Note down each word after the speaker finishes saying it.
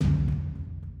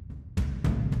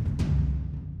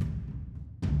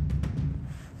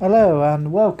Hello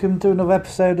and welcome to another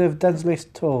episode of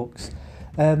Denzalist Talks.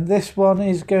 This one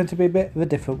is going to be a bit of a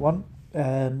different one.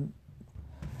 I'm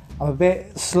a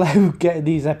bit slow getting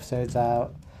these episodes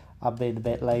out. I've been a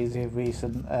bit lazy of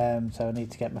recent, so I need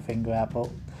to get my finger out.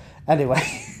 But anyway,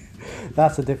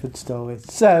 that's a different story.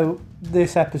 So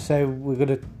this episode we're going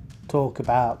to talk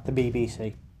about the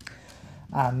BBC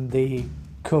and the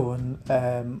current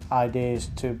ideas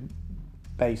to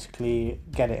basically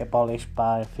get it abolished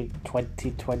by I think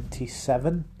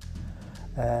 2027,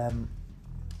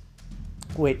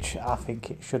 which I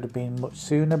think it should have been much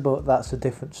sooner, but that's a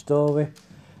different story.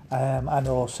 And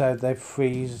also they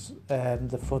freeze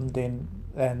the funding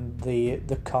and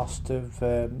the cost of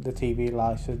the TV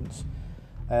licence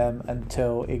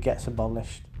until it gets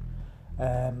abolished.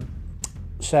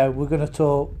 So we're going to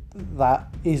talk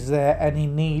that is there any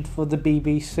need for the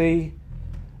BBC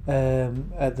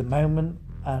at the moment,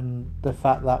 and the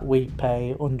fact that we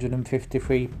pay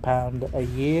 £153 a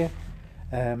year.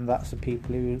 That's the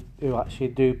people who actually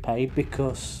do pay,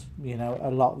 because a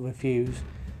lot refuse,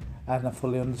 and I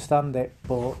fully understand it.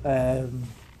 But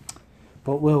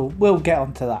we'll get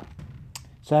onto that.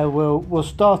 So we'll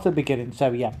start at the beginning.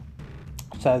 So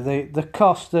the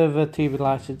cost of a TV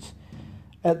licence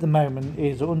at the moment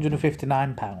is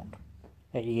 £159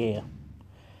 a year.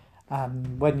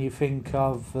 And when you think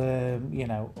of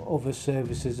other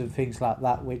services and things like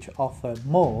that which offer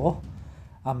more,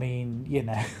 I mean,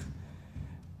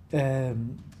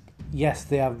 yes,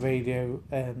 they have radio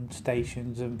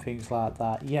stations and things like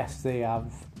that. Yes, they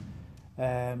have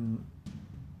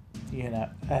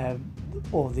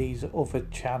all these other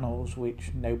channels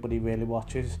which nobody really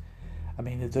watches. I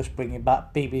mean, they're just bringing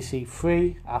back BBC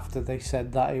Three after they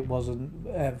said that it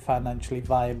wasn't financially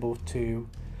viable to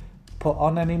put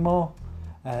on anymore.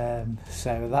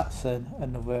 So that's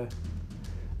another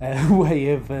way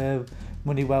of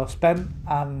money well spent.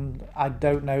 And I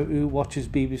don't know who watches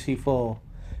BBC Four,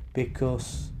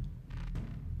 because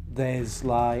there's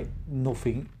like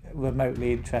nothing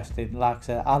remotely interesting. Like I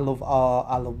said, I love art,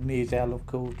 I love music, I love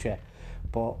culture,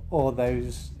 but all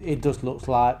those, it just looks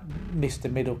like Mr.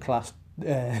 Middle Class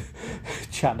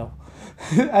channel.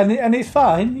 and it's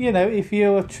fine, if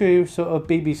you're a true sort of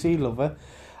BBC lover,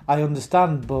 I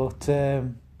understand, but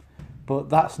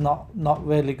that's not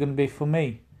really going to be for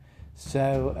me.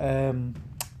 So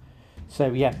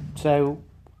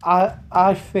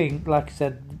I think, like I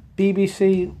said,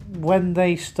 BBC, when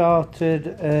they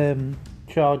started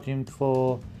charging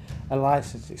for a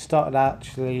license, it started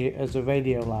actually as a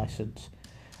radio license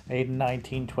in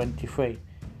 1923,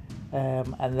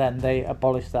 and then they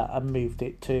abolished that and moved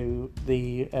it to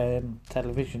the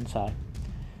television side.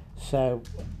 So,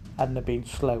 and they've been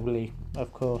slowly,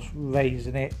 of course,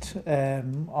 raising it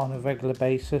on a regular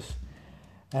basis.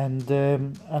 And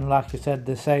like I said,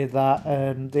 they say that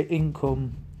the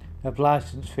income of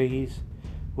licence fees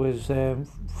was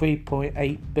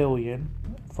 3.8 billion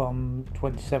from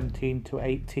 2017 to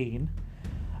 18,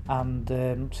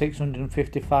 and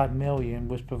 655 million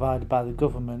was provided by the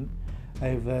government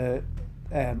over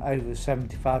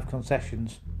 75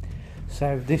 concessions.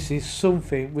 So this is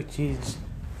something which is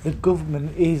the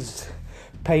government is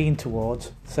paying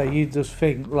towards. So you just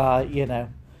think like,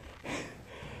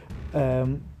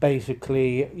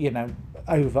 basically,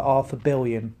 over £500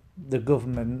 million. The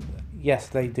government, yes,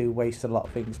 they do waste a lot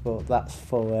of things, but that's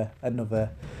for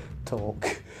another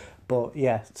talk. But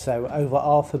yeah, so over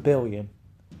 £500 million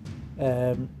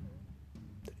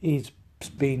is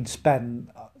being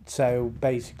spent. So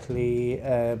basically,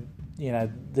 the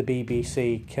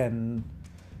BBC can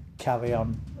carry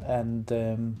on and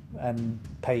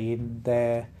paying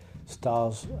their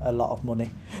stars a lot of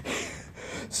money.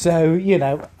 So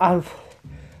I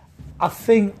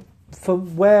think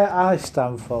from where I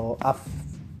stand for,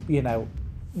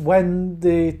 when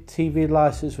the TV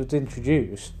license was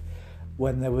introduced,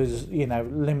 when there was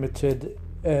limited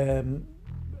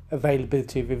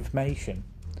availability of information,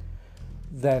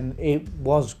 then it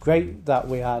was great that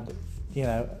we had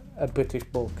a British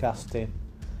Broadcasting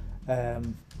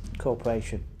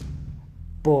Corporation.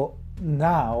 But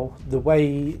now the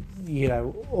way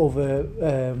other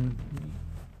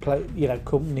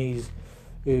companies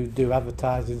who do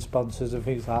advertising, sponsors and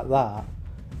things like that,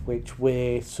 which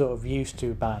we're sort of used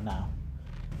to by now,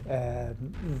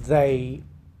 they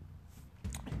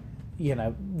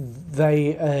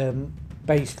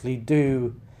basically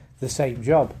do the same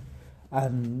job,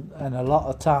 and a lot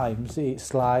of times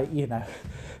it's like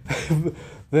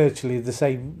virtually the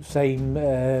same same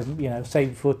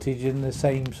footage and the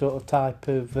same sort of type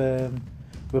of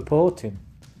reporting.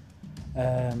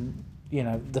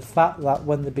 The fact that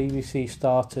when the BBC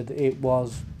started, it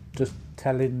was just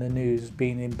telling the news,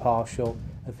 being impartial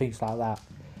and things like that.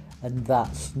 And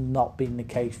that's not been the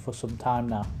case for some time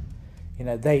now. You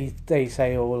know, they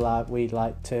say, oh, like, we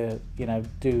like to, you know,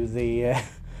 do the,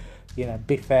 you know,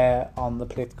 be fair on the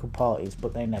political parties,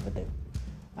 but they never do.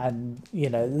 And, you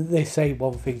know, they say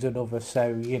one thing's another,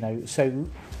 so, you know, so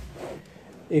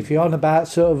if you're on about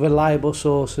sort of reliable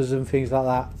sources and things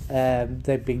like that,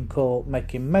 they've been caught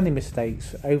making many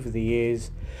mistakes over the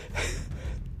years,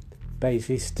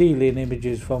 basically stealing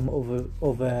images from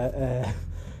other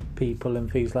people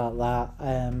and things like that,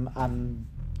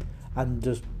 and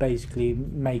just basically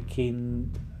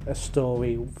making a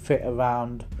story fit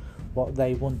around what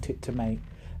they want it to make.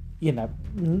 You know,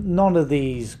 none of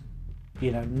these,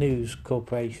 you know, news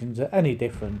corporations are any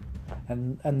different,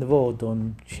 and they've all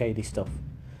done shady stuff,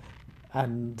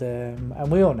 and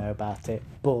we all know about it.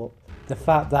 But the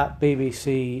fact that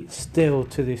BBC still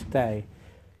to this day,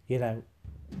 you know,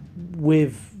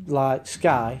 with like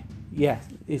Sky, yeah,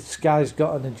 if Sky's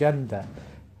got an agenda,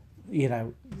 you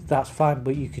know, that's fine,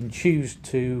 but you can choose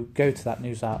to go to that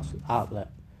news outlet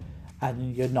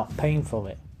and you're not paying for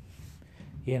it,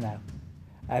 you know.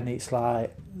 And it's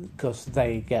like, because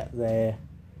they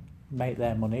make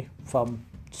their money from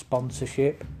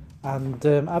sponsorship and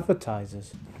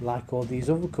advertisers, like all these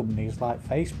other companies like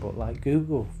Facebook, like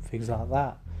Google, things like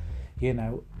that, you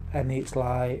know. And it's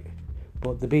like,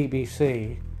 but the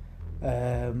BBC,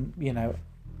 you know,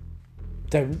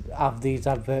 don't have these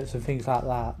adverts and things like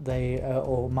that. They are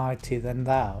almighty than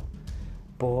thou,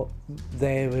 but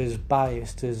they're as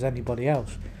biased as anybody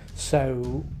else.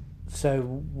 So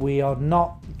we are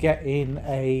not getting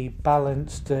a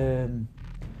balanced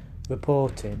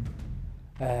reporting,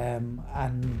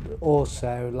 and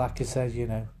also, like I said, you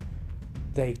know,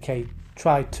 they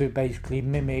try to basically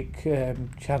mimic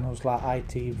channels like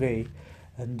ITV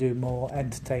and do more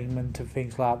entertainment and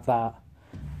things like that.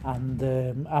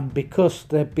 And because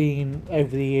they've been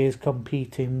over the years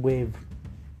competing with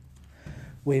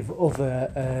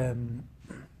other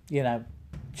you know,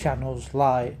 channels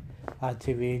like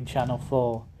ITV and Channel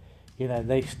 4, you know,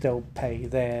 they still pay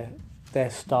their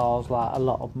stars like a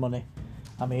lot of money.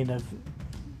 I mean,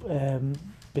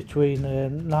 between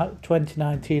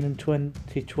 2019 and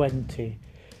 2020,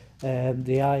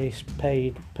 the highest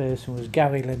paid person was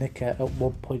Gary Lineker at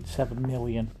 1.7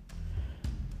 million.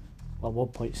 Well,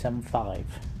 1.75,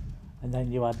 and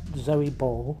then you had Zoe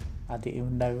Ball. I didn't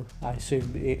even know. I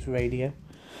assume it's radio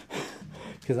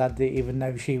because I didn't even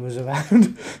know she was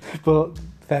around. But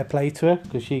fair play to her,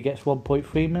 because she gets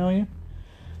 1.3 million.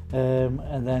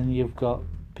 And then you've got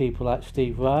people like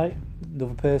Steve Wright,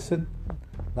 another person.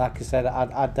 Like I said,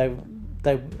 I don't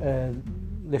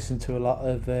listen to a lot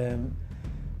of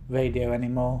radio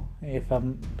anymore, if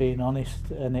I'm being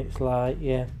honest. And it's like,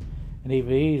 yeah, and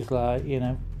even he's like, you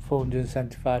know,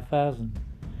 475,000,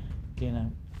 you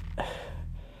know.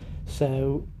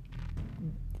 So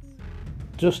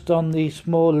just on the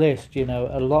small list, you know,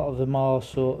 a lot of them are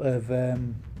sort of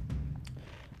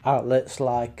outlets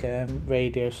like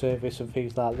radio service and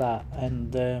things like that,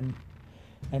 and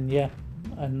yeah,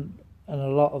 and a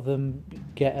lot of them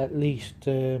get at least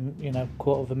you know,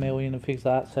 $250,000 and things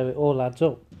like that, so it all adds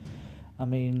up. I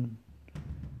mean,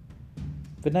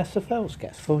 Vanessa Feltz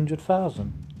gets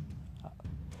 400,000.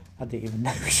 I didn't even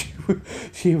know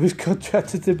she was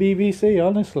contracted to BBC,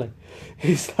 honestly.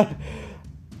 It's like,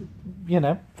 you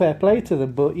know, fair play to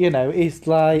them, but, you know, it's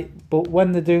like, but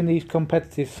when they're doing these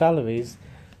competitive salaries,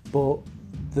 but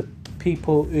the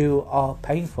people who are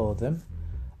paying for them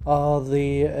are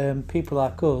the people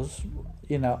like us,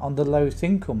 you know, on the lowest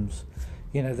incomes.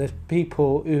 You know, there's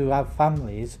people who have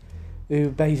families who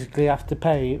basically have to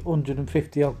pay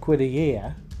 150 odd quid a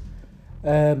year,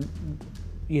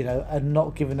 you know, and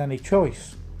not given any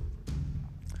choice.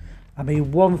 I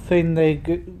mean, one thing they're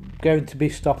going to be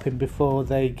stopping before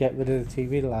they get rid of the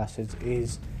TV licence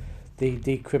is the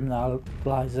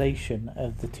decriminalisation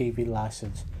of the TV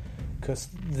licence, because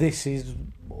this is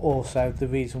also the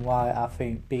reason why I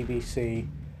think BBC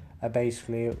are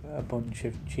basically a bunch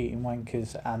of cheating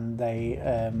wankers, and they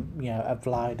you know, have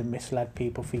lied and misled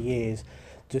people for years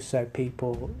just so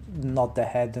people nod their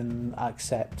head and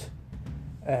accept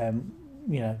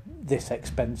you know, this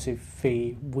expensive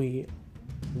fee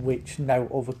which no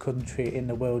other country in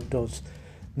the world does.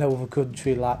 No other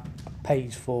country like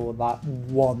pays for like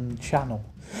one channel,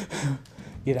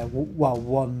 you know, well,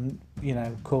 one, you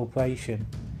know, corporation,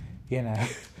 you know.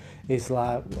 It's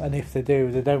like, and if they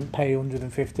do, they don't pay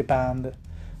 £150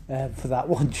 for that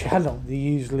one channel. They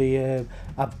usually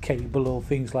have cable or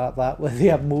things like that, where they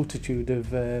have multitude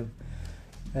of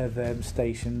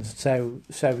stations. So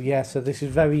yeah, so this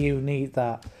is very unique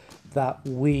that that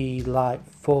we like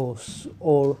force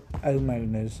all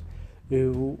homeowners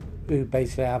who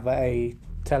basically have a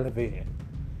television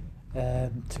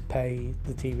to pay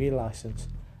the TV license,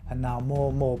 and now more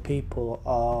and more people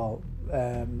are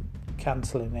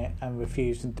cancelling it and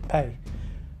refusing to pay.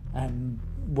 And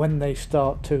when they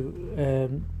start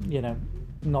to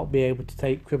not be able to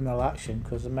take criminal action,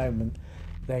 because at the moment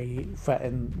they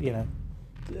threaten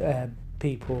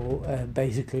people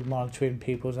basically monitoring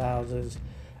people's houses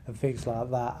and things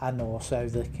like that, and also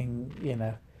they can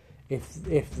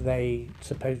if they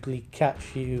supposedly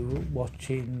catch you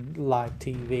watching live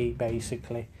TV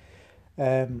basically,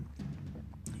 they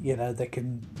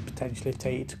can potentially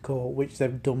take you to court, which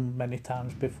they've done many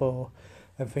times before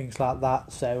and things like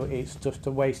that. So it's just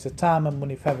a waste of time and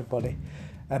money for everybody,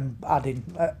 and adding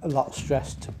a lot of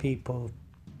stress to people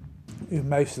who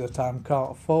most of the time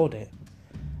can't afford it.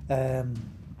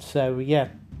 So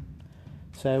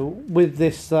with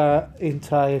this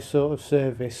entire sort of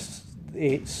service,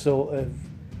 it's sort of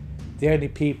the only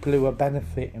people who are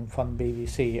benefiting from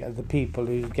BBC are the people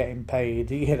who's getting paid,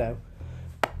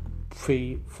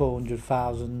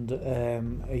 400,000 a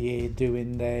year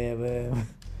doing their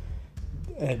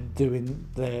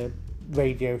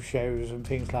radio shows and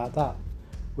things like that,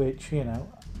 which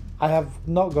I have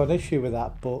not got an issue with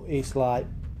that, but it's like,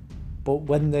 but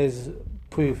when there's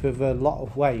proof of a lot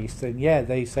of waste, then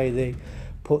they say they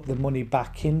put the money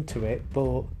back into it,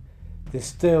 but they're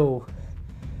still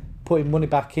putting money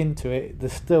back into it.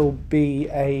 There's still be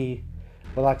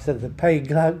like I said, they're paying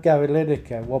Gary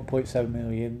Lineker 1.7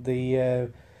 million,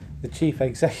 the chief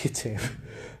executive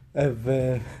of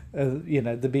the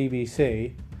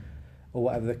BBC or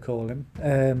whatever they call him.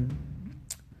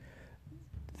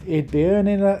 He'd be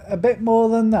earning a bit more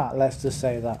than that, let's just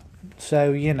say that.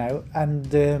 So they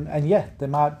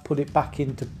might put it back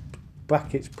into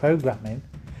brackets programming,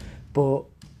 but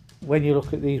when you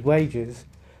look at these wages,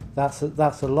 that's a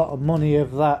lot of money.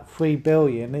 Of that 3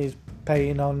 billion is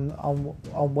paying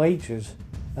on wages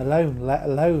alone, let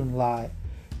alone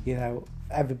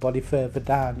everybody further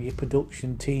down, your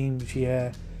production teams,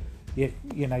 your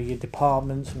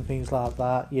departments and things like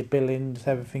that, your billings,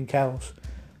 everything else.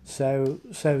 So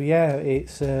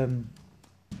it's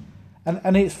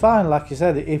and it's fine, like you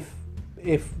said, if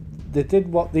they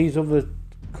did what these other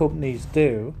companies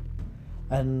do,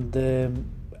 and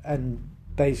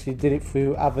basically did it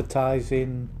through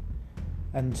advertising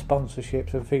and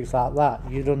sponsorships and things like that,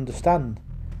 you'd understand.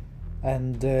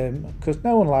 And because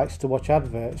no one likes to watch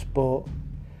adverts, but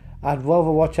I'd rather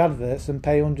watch adverts than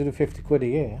pay 150 quid a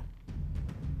year,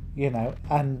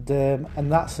 and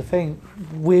that's the thing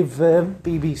with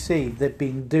BBC. They've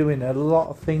been doing a lot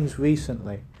of things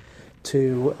recently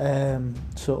to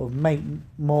sort of make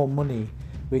more money,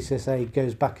 which they say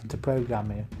goes back into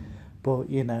programming.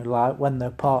 But like when they're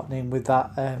partnering with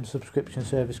that subscription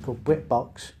service called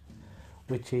BritBox,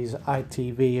 which is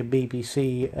ITV and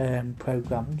BBC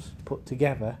programmes put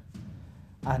together,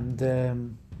 and a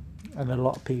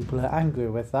lot of people are angry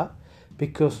with that,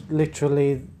 because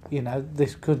literally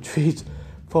this country's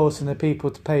forcing the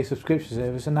people to pay subscription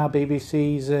service, and now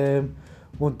BBC's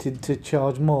wanting to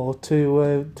charge more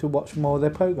to watch more of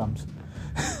their programmes.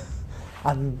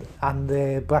 and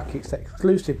their brackets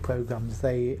exclusive programmes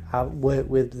they work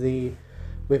with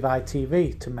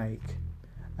ITV to make,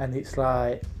 and it's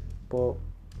like, but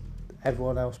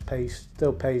everyone else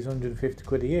still pays 150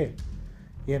 quid a year,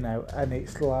 and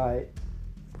it's like,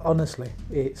 honestly,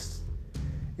 it's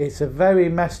a very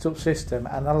messed up system.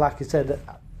 And like I said,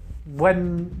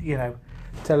 when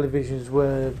televisions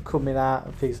were coming out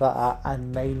and things like that,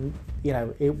 and they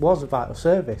it was a vital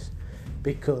service,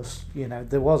 because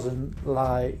there wasn't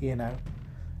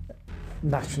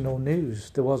national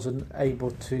news. There wasn't able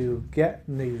to get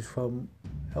news from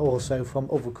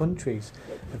other countries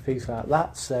and things like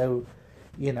that. So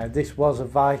this was a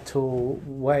vital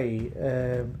way,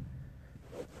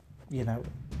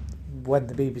 when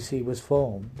the BBC was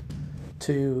formed,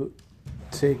 to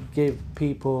give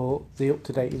people the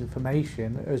up-to-date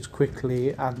information as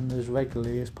quickly and as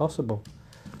regularly as possible.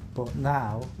 But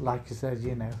now, like I said,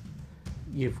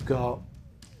 you've got,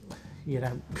 you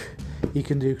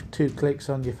can do 2 clicks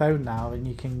on your phone now, and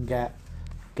you can get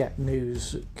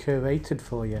news curated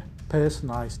for you,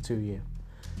 personalised to you.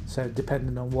 So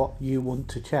depending on what you want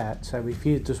to check. So if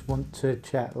you just want to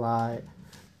check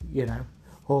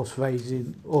horse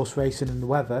racing and the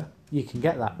weather, you can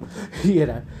get that.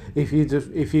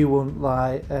 If you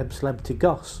want celebrity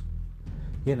goss,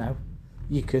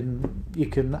 you can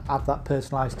have that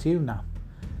personalised to you now.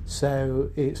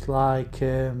 So it's like,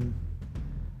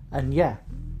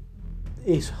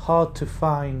 it's hard to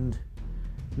find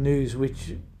news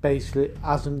which basically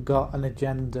hasn't got an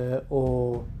agenda,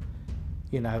 or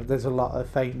there's a lot of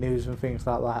fake news and things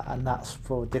like that, and that's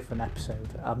for a different episode.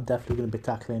 I'm definitely going to be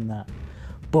tackling that.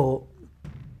 But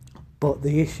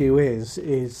the issue is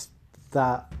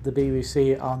that the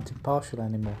BBC aren't impartial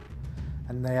anymore,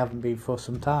 and they haven't been for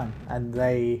some time, and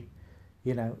they,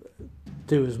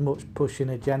 do as much pushing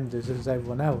agendas as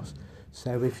everyone else.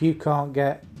 So if you can't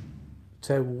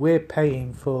so we're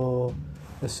paying for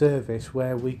a service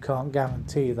where we can't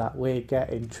guarantee that we're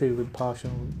getting true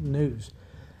impartial news,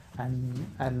 and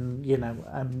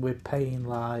we're paying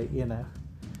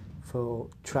for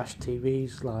trash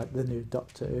TVs like the new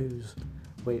Doctor Who's,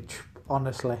 which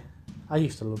honestly, I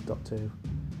used to love Doctor Who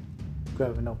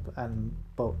growing up,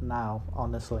 but now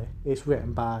honestly, it's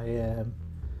written by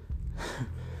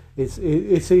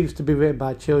it seems to be written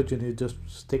by children who just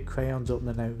stick crayons up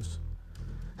their nose.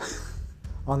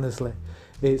 Honestly,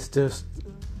 it's just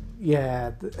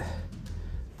they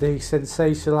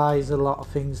sensationalise a lot of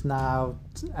things now,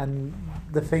 and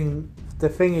the thing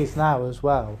is now as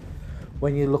well,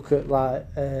 when you look at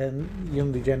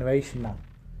younger generation now,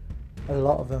 a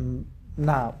lot of them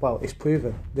now, well, it's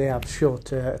proven they have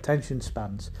shorter attention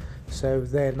spans, so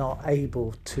they're not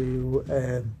able to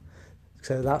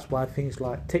so that's why things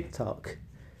like TikTok,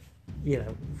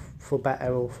 for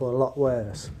better or for a lot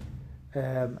worse,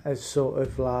 has sort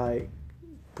of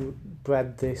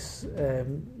bred this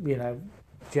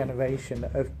generation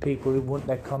of people who want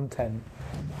their content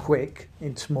quick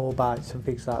in small bites and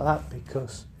things like that,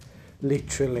 because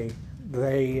literally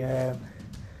they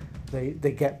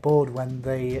get bored when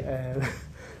they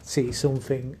see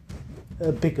something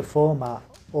a bigger format,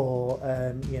 or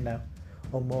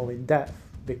or more in depth,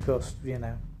 because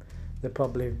they've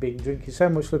probably been drinking so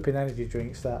much flipping energy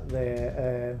drinks that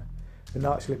they're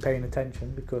not actually paying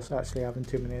attention, because actually having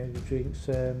too many energy drinks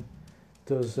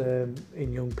does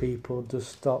in young people does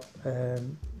stop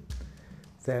them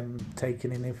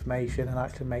taking in information, and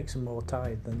actually makes them more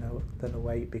tired than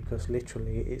awake, because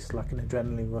literally it's like an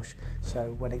adrenaline rush.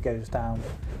 So when it goes down,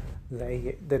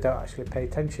 they don't actually pay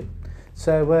attention.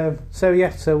 So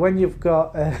when you've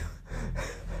got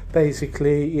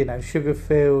basically sugar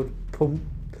filled,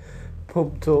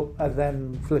 pumped up, and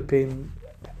then flipping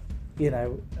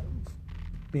and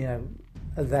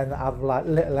then have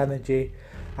little energy,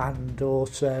 and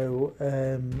also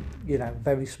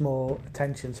very small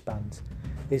attention spans,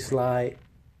 it's like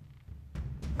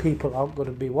people aren't going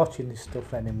to be watching this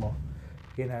stuff anymore.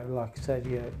 Like I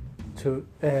said,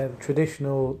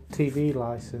 traditional TV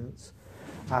license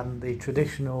and the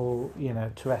traditional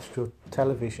terrestrial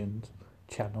television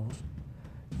channels,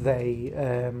 they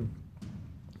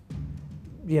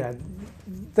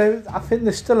I think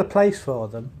there's still a place for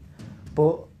them,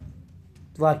 but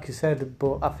like I said,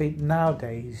 I think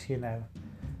nowadays,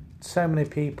 so many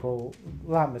people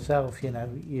like myself,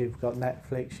 you've got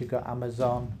Netflix, you've got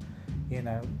Amazon,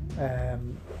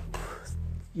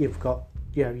 you've got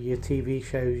your TV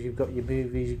shows, you've got your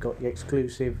movies, you've got your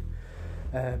exclusive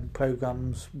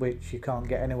programs which you can't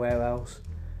get anywhere else,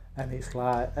 and it's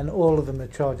and all of them are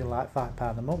charging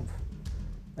 £5 a month,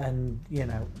 and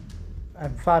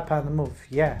and £5 a month,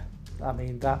 I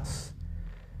mean that's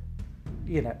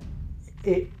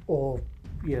it, or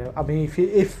I mean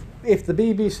if the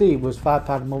BBC was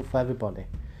 £5 a month for everybody,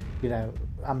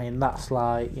 I mean that's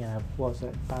what's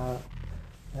it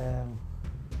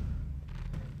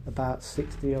about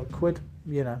 60 odd quid,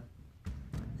 a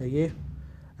year,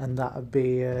 and that would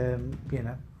be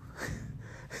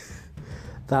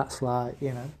that's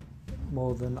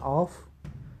more than half,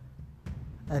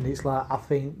 and it's I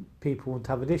think people would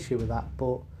have an issue with that,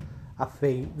 but I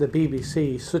think the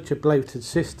BBC is such a bloated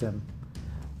system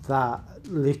that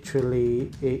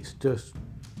literally it's just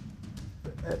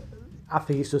I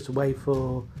think it's just a way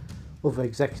for other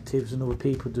executives and other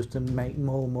people just to make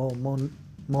more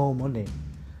money,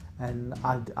 and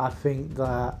I think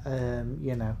that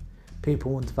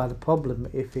people wouldn't have had a problem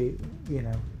if it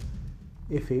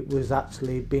was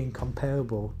actually being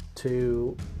comparable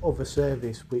to other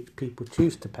service which people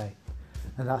choose to pay,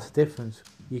 and that's the difference.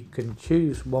 You can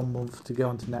choose 1 month to go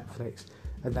onto Netflix,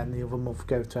 and then the other month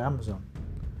go to Amazon,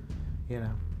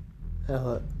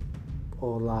 or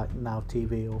Now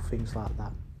TV or things like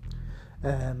that.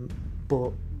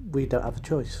 But we don't have a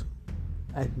choice,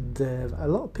 and a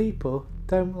lot of people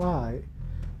don't like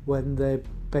when they're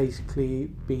basically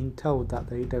being told that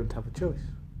they don't have a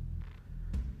choice.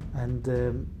 And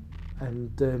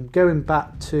going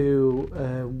back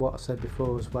to what I said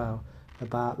before as well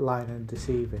about lying and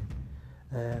deceiving,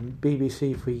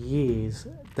 BBC for years,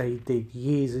 they did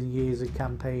years and years of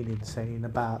campaigning saying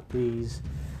about these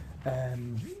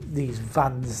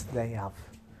vans they have,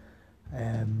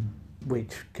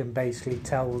 which can basically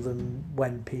tell them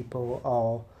when people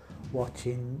are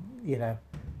watching, you know,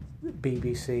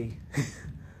 BBC,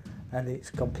 and it's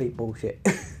complete bullshit.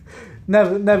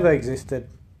 never existed,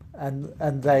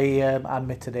 and they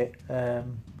admitted it. I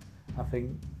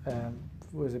think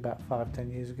was about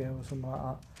 5-10 years ago or something like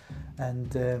that.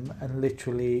 And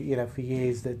literally, you know, for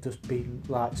years they've just been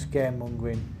like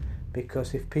scaremongering,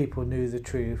 because if people knew the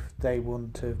truth, they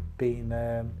wouldn't have been,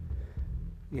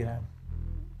 you know,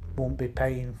 won't be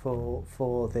paying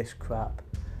for this crap,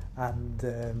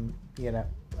 and you know,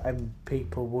 and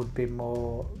people would be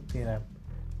more, you know,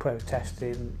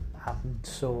 protesting and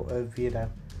sort of, you know,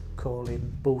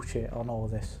 calling bullshit on all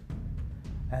this,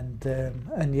 and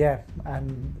yeah,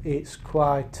 and it's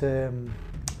quite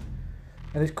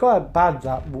bad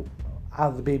that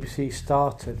how the BBC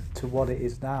started to what it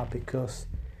is now, because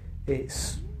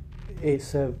it's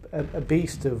a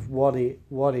beast of what it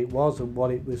was and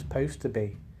what it was supposed to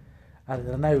be.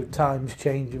 And I know times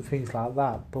change and things like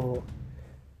that, but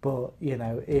you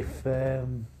know, if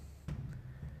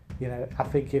you know, I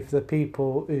think if the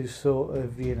people who sort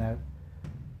of, you know,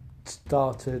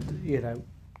 started, you know,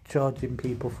 charging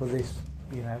people for this,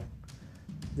 you know,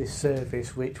 this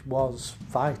service, which was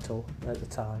vital at the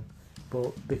time,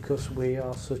 but because we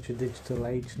are such a digital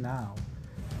age now,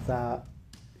 that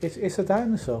it's a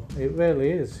dinosaur. It really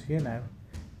is, you know.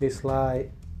 It's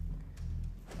like,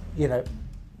 you know,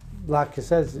 like I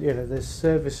said, you know, there's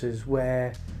services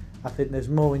where I think there's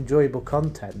more enjoyable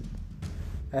content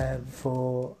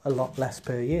for a lot less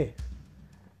per year,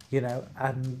 you know,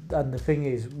 and the thing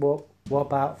is, what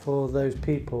about for those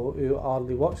people who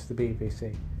hardly watch the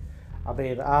BBC? I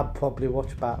mean, I'd probably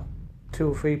watch about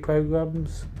 2 or 3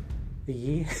 programmes a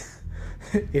year,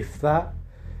 if that,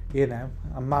 you know.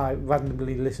 I might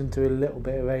randomly listen to a little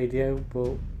bit of radio,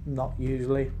 but not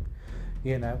usually,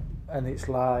 you know, and it's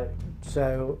like,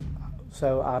 so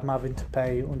I'm having to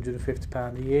pay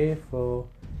 £150 a year for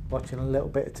watching a little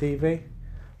bit of TV,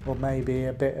 or maybe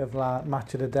a bit of like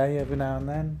Match of the Day every now and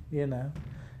then, you know.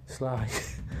 It's like,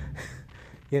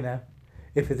 you know,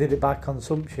 if I did it by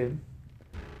consumption,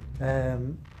 I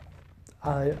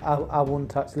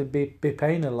wouldn't actually be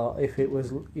paying a lot if it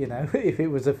was, you know, if it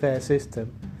was a fair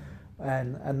system,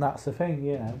 and that's the thing,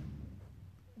 you know,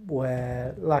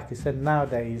 where, like I said,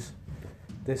 nowadays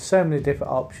there's so many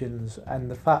different options, and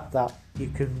the fact that you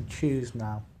can choose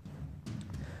now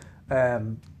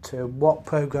to what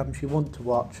programs you want to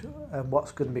watch and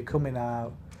what's going to be coming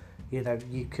out, you know,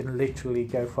 you can literally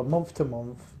go from month to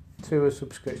month to a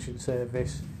subscription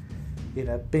service, you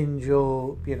know, binge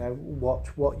or, you know, watch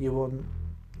what you want,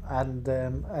 and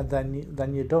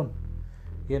then you're done,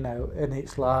 you know. And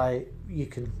it's like you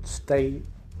can stay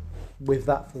with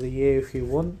that for the year if you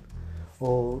want,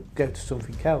 or go to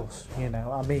something else, you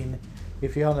know. I mean,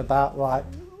 if you're on about like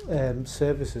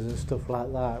services and stuff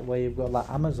like that, where you've got like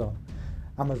Amazon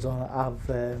have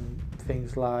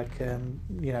things like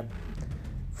you know,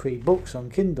 free books on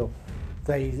Kindle.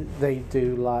 They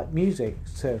do like music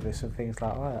service and things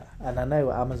like that. And I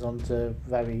know Amazon's a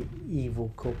very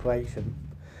evil corporation,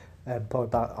 probably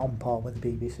about on par with the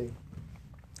BBC.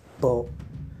 But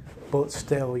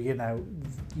still, you know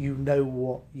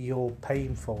what you're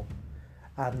paying for,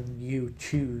 and you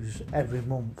choose every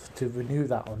month to renew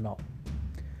that or not.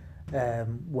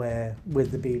 Where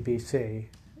with the BBC,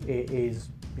 it is,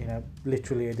 you know,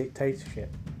 literally a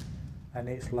dictatorship, and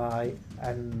it's like,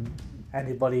 and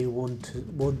anybody who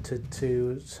wanted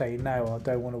to say no, I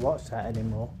don't want to watch that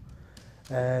anymore,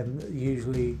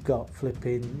 usually got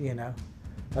flipping, you know,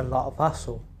 a lot of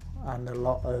hassle and a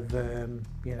lot of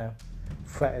you know,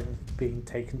 threatened being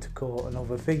taken to court and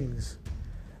other things.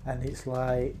 And it's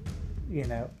like, you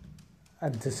know,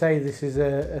 and to say this is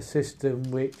a system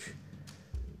which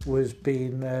was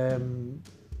being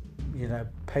you know,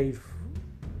 paid for,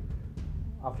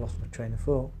 I've lost my train of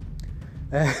thought.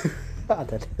 I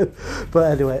don't know,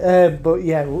 but anyway, but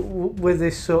yeah, with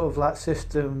this sort of like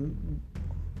system,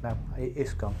 no,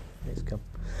 it's gone,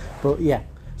 but yeah.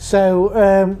 So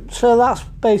so that's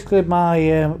basically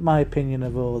my opinion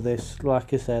of all this.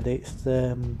 Like I said, it's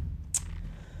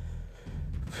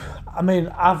I mean,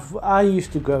 I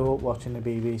used to grow up watching the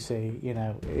BBC. You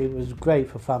know, it was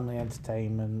great for family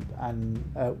entertainment, and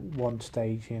at one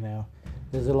stage, you know,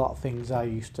 there's a lot of things I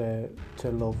used to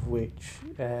love which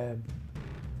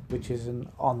isn't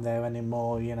on there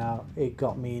anymore. You know, it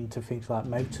got me into things like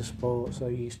motorsports. I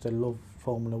used to love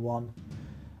Formula One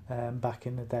back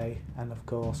in the day, and of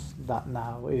course that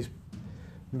now is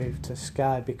moved to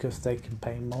Sky because they can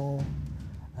pay more,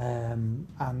 and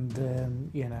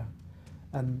you know,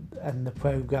 and the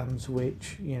programs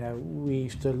which, you know, we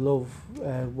used to love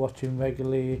watching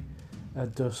regularly, are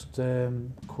just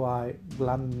quite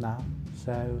bland now.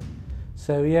 So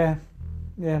yeah.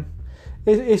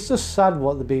 It's just sad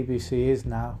what the BBC is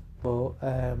now, but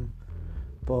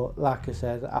like I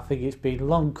said, I think it's been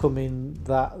long coming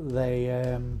that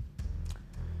they're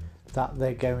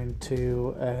going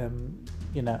to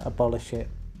abolish it,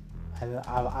 and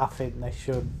I think they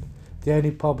should. The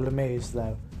only problem is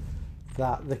though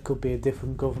that there could be a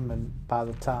different government by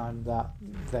the time that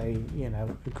they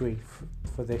agree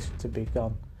for this to be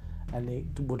gone, and it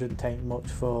wouldn't take much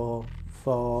for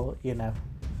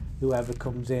whoever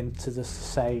comes in to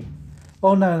just say,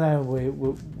 oh no,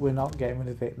 we're not getting rid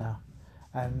of it now.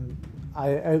 And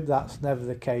I hope that's never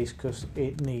the case, because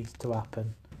it needs to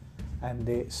happen. And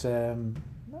it's and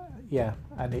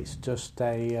it's just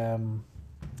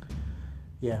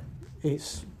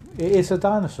it's a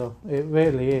dinosaur. It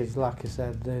really is. Like I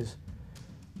said, there's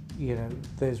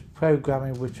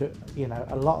programming which a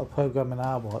lot of programming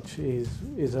I watch is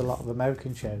a lot of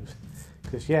American shows.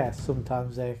 Because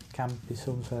sometimes they can be,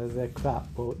 sometimes they're crap,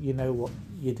 but you know what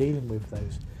you're dealing with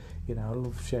those. I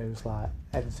love shows like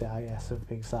NCIS and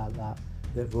things like that.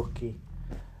 The Rookie,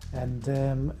 and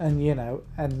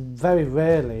very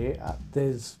rarely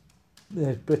there's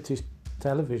British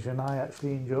television I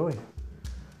actually enjoy.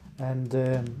 And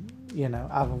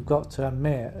I've got to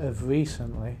admit, of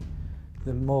recently,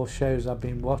 the more shows I've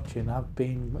been watching have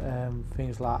been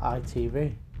things like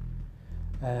ITV.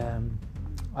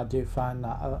 I do find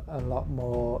that a lot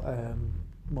more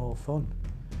fun.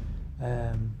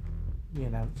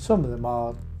 Some of them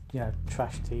are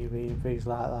trash TV and things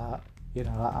like that.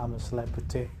 Like I'm a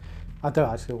Celebrity. I don't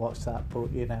actually watch that, but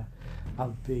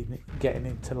I've been getting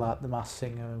into like The Masked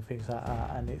Singer and things like that,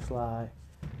 and it's like,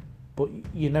 but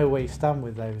where you stand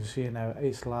with those.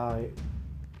 It's like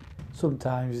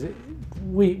sometimes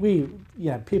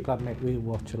people admit we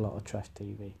watch a lot of trash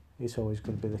TV. It's always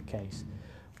going to be the case.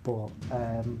 But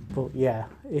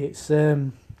it's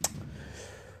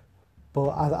but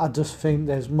I just think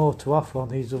there's more to offer on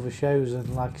these other shows,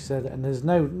 and like I said, and there's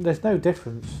no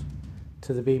difference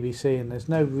to the BBC, and there's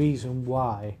no reason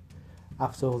why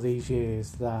after all these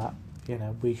years that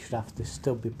we should have to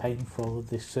still be paying for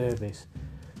this service,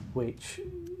 which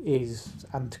is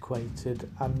antiquated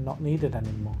and not needed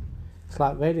anymore. It's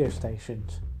like radio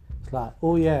stations. It's like,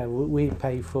 oh yeah, we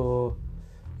pay for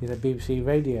BBC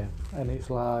Radio, and it's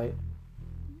like,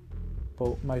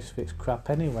 but most of it's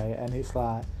crap anyway, and it's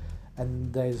like,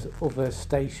 and there's other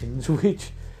stations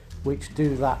which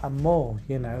do that and more,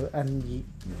 and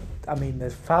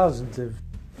there's thousands of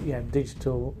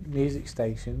digital music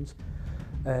stations,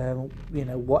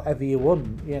 whatever you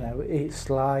want, it's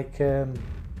like,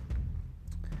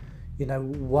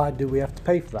 why do we have to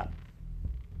pay for that?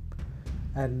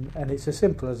 And it's as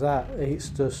simple as that. It's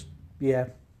just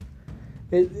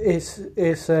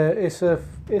It's a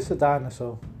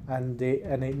dinosaur, and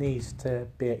it needs to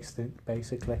be extinct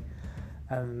basically,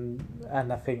 and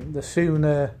I think the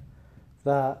sooner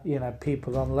that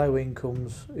people on low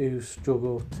incomes who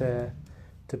struggle to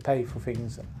pay for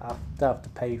things have to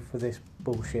pay for this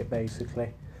bullshit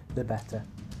basically, the better.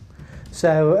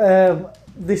 So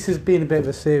this has been a bit of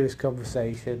a serious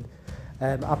conversation.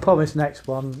 I promise next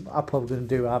one I'm probably going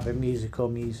to do either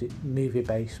movie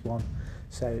based one.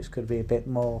 So it's going to be a bit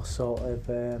more sort of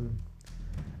a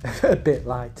bit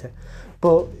lighter,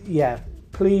 but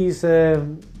please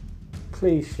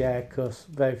share, because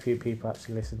very few people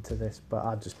actually listen to this, but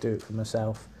I just do it for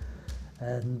myself,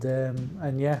 and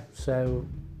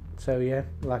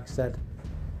like I said,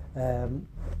 I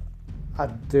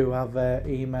do have an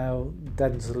email,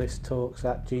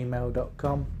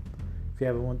 denzalisttalks@gmail.com, if you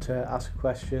ever want to ask a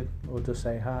question or just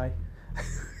say hi.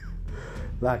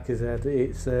 Like I said,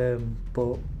 it's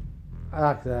but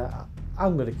like that,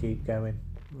 I'm gonna keep going.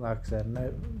 Like I said,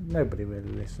 nobody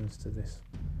really listens to this,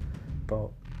 but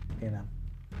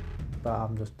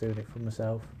I'm just doing it for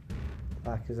myself.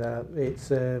 Like I said,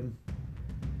 it's I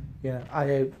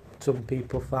hope some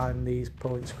people find these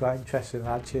points quite interesting and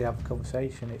actually have a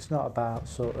conversation. It's not about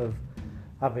sort of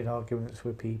having arguments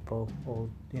with people or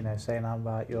saying I'm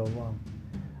right, you're wrong.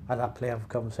 I'd happily have a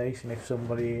conversation if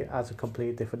somebody has a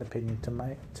completely different opinion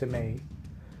to me,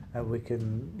 and we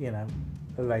can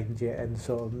arrange it and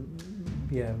sort of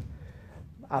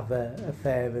have a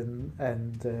fair and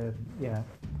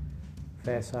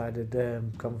fair-sided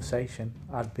conversation.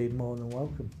 I'd be more than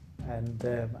welcome, and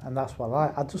that's what I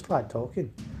like. I just like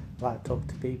talking. I like talking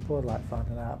to people. I like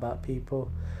finding out about people,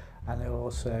 and I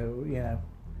also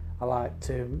I like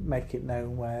to make it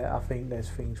known where I think there's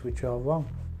things which are wrong.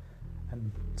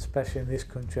 And especially in this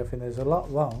country, I think there's a lot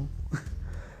wrong,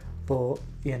 but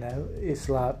it's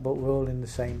like, but we're all in the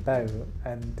same boat,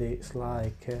 and it's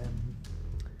like,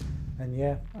 And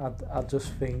yeah, I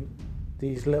just think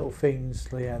these little things,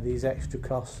 these extra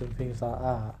costs and things like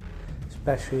that,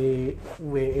 especially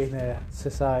we're in a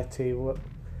society, we're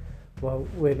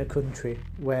in a country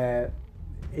where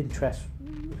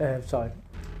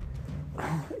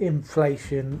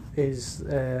inflation is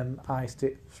highest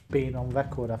it's been on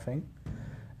record, I think,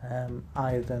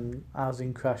 higher than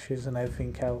housing crashes and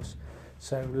everything else.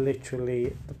 So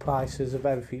literally the prices of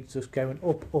everything's just going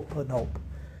up and up.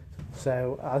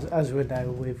 So as we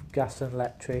know, with gas and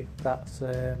electric, that's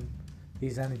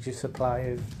these energy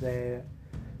suppliers,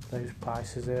 those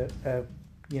prices are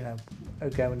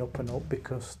going up and up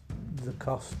because the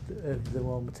cost of the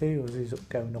raw materials is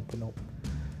going up and up.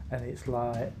 And it's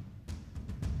like,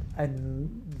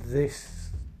 and this,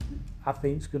 I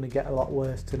think, is going to get a lot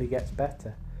worse till it gets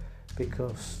better,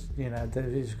 because there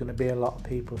is going to be a lot of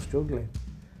people struggling.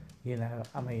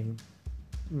 I mean,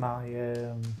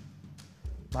 my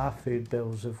food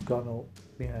bills have gone up,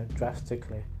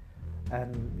 drastically,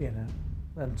 and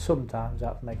and sometimes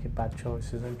that's making bad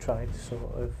choices and trying to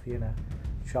sort of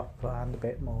shop around a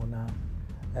bit more now.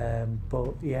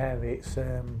 But yeah,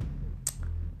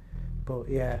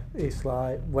 it's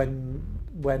like when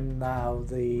now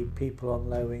the people on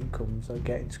low incomes are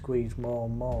getting squeezed more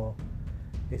and more,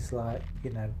 it's like,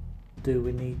 do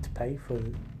we need to pay for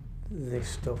this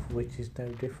stuff which is no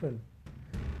different?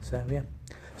 So yeah.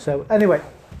 So anyway,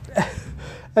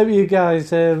 hope you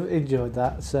guys enjoyed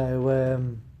that. So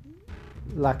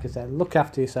like I said, look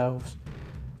after yourselves,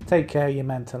 take care of your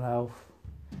mental health.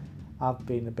 I've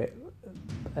been a bit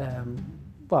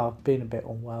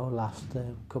unwell last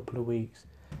couple of weeks,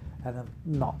 and I've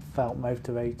not felt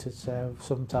motivated, so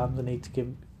sometimes I need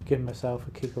to give myself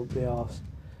a kick up the arse.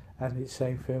 And it's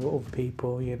same for other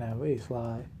people, it's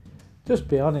like, just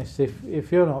be honest.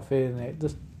 If you're not feeling it,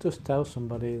 just tell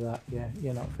somebody that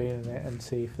you're not feeling it, and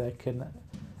see if they can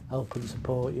help and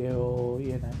support you, or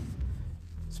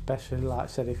especially like I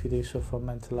said, if you do suffer from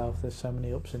mental health, there's so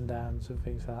many ups and downs and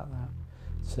things like that.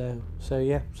 So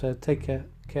take care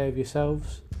of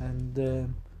yourselves, and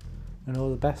all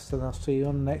the best, and I'll see you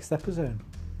on the next episode.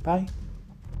 Bye.